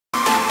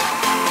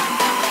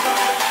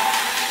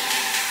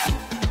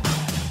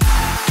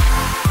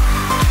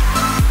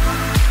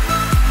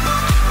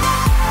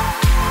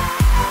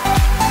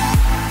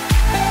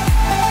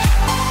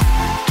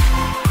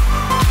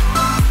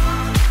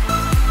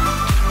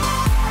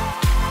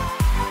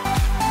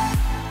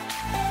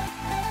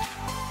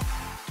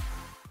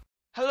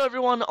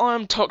everyone, I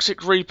am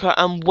Toxic Reaper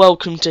and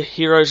welcome to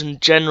Heroes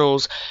and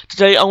Generals.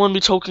 Today I want to be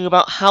talking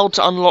about how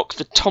to unlock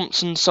the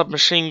Thompson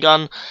submachine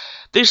gun.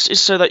 This is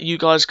so that you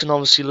guys can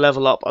obviously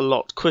level up a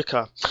lot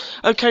quicker.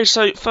 Okay,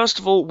 so first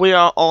of all we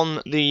are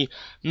on the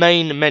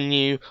main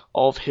menu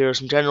of Heroes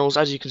and Generals.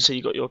 As you can see,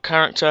 you've got your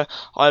character.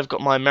 I've got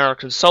my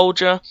American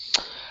soldier.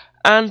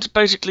 And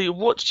basically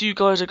what you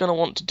guys are going to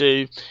want to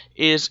do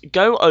is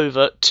go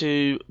over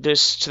to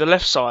the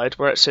left side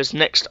where it says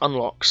next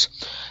unlocks.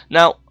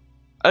 Now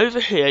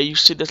over here you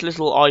see this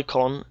little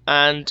icon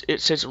and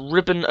it says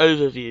ribbon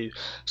overview.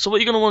 So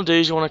what you're going to want to do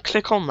is you want to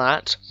click on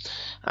that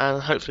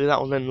and hopefully that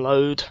will then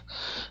load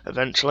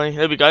eventually.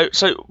 There we go.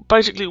 So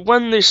basically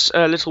when this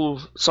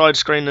little side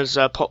screen has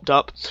popped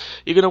up,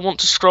 you're going to want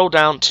to scroll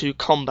down to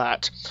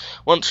combat.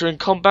 Once you're in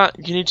combat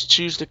you need to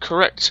choose the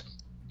correct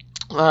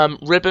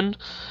ribbon.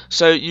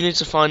 So you need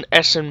to find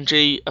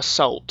SMG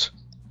Assault.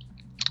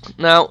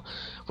 Now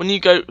when you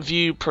go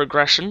view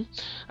progression,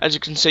 as you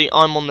can see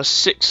I'm on the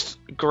 6th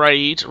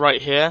grade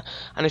right here,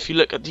 and if you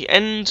look at the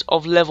end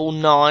of level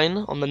 9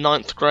 on the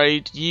 9th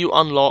grade you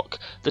unlock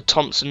the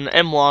Thompson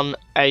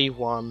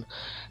M1A1.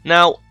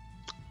 Now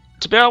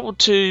to be able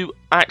to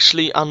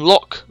actually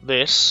unlock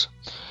this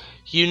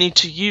you need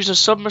to use a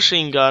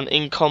submachine gun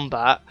in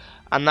combat,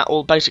 and that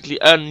will basically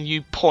earn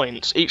you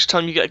points. Each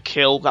time you get a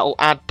kill that will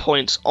add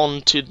points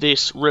onto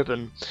this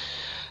ribbon.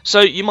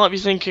 So you might be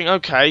thinking,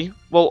 okay,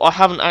 well I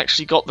haven't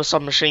actually got the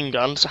submachine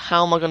gun, so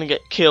how am I going to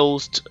get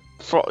kills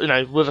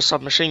with a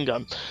submachine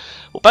gun?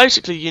 Well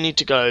basically you need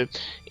to go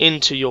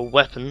into your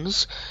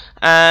weapons,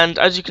 and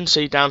as you can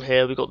see down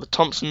here we've got the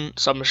Thompson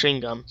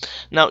submachine gun.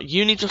 Now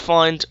you need to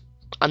find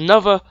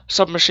another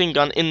submachine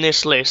gun in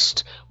this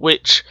list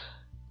which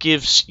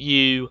gives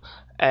you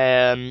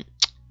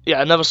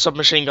another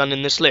submachine gun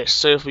in this list.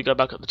 So if we go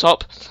back at the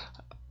top,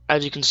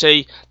 as you can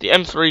see, the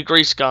M3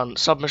 grease gun,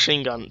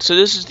 submachine gun. So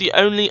this is the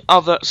only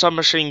other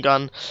submachine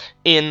gun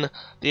in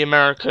the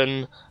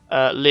American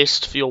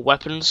list for your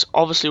weapons,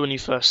 obviously when you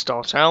first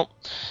start out.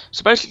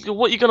 So basically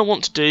what you're going to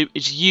want to do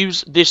is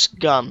use this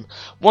gun.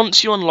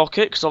 Once you unlock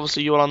it, because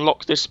obviously you will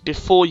unlock this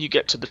before you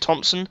get to the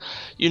Thompson,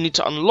 you need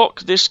to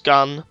unlock this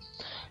gun,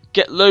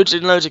 get loads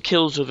and loads of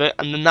kills with it,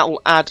 and then that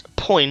will add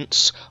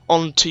points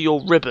onto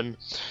your ribbon.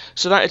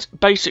 So that is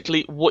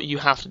basically what you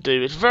have to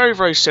do. It's very,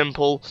 very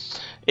simple.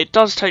 It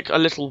does take a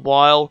little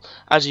while,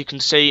 as you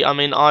can see. I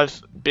mean,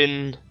 I've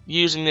been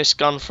using this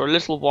gun for a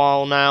little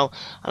while now,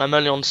 and I'm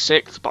only on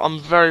 6th, but I'm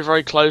very,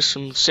 very close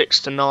from 6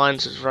 to 9,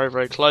 so it's very,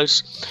 very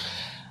close.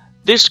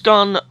 This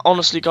gun,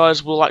 honestly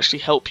guys, will actually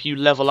help you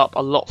level up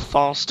a lot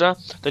faster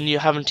than you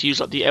having to use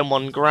like the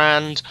M1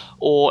 Grand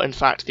or in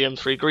fact the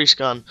M3 grease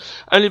gun,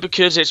 only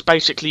because it's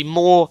basically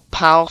more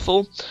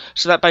powerful.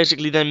 So that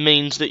basically then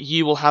means that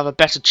you will have a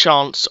better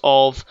chance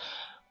of,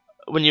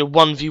 when you're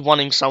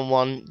 1v1ing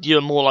someone,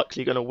 you're more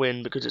likely going to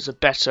win because it's a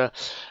better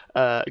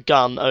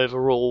gun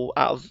overall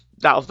out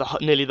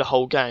of nearly the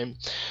whole game.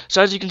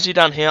 So as you can see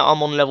down here,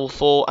 I'm on level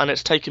 4 and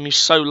it's taken me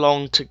so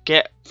long to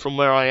get from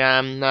where I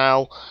am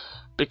now,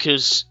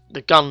 because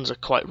the guns are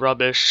quite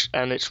rubbish,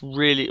 and it's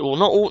really, well,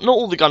 not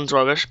all the guns are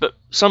rubbish, but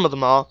some of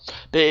them are,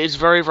 but it is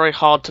very, very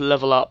hard to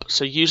level up.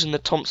 So using the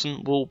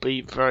Thompson will be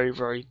very,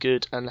 very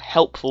good and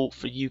helpful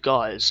for you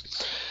guys.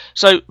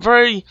 So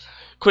very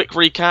quick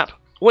recap,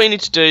 what you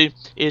need to do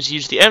is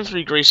use the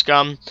M3 grease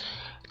gun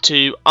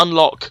to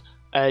unlock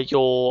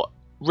your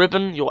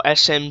ribbon, your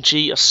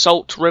SMG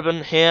Assault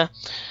ribbon here,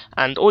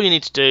 and all you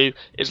need to do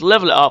is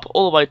level it up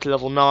all the way to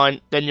level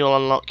 9, then you'll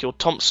unlock your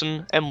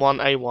Thompson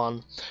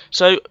M1A1.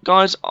 So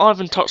guys, I've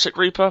been Toxic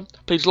Reaper.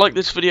 Please like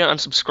this video and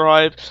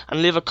subscribe,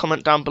 and leave a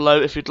comment down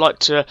below if you'd like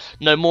to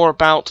know more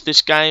about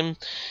this game.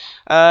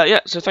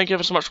 So thank you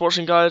ever so much for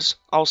watching guys.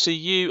 I'll see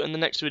you in the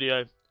next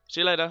video. See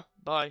you later,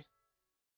 bye.